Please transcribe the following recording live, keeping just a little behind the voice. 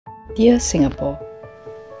Dear Singapore,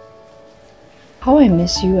 how I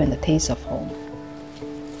miss you and the taste of home.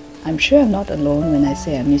 I'm sure I'm not alone when I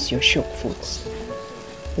say I miss your shiok foods.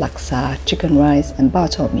 Laksa, chicken rice and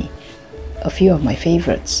bak chor mee, a few of my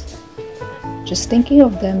favorites. Just thinking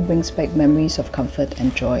of them brings back memories of comfort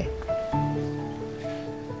and joy.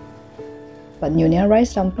 But Nyonya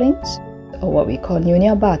rice dumplings, or what we call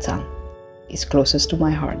Nyonya batang, is closest to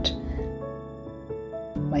my heart.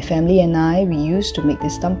 My family and I, we used to make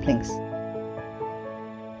these dumplings.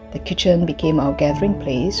 The kitchen became our gathering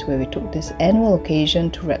place where we took this annual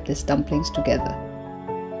occasion to wrap these dumplings together.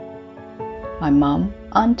 My mom,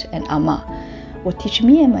 aunt and ama would teach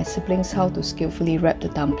me and my siblings how to skillfully wrap the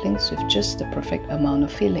dumplings with just the perfect amount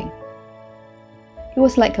of filling. It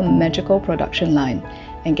was like a magical production line,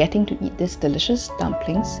 and getting to eat these delicious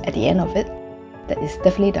dumplings at the end of it, that is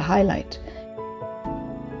definitely the highlight.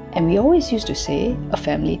 And we always used to say, a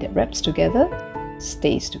family that wraps together,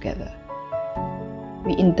 stays together.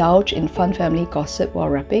 We indulge in fun family gossip while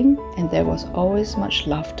wrapping, and there was always much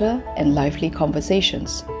laughter and lively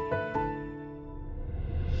conversations.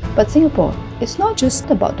 But Singapore, it's not just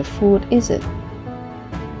about the food, is it?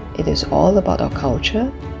 It is all about our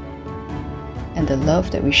culture and the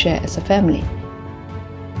love that we share as a family.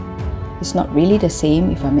 It's not really the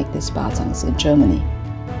same if I make these batangs in Germany.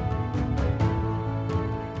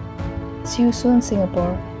 See you soon,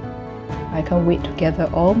 Singapore. I can't wait to gather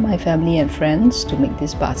all my family and friends to make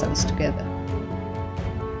these batangs together.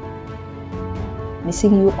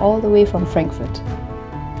 Missing you all the way from Frankfurt,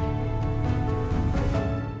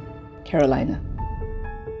 Carolina.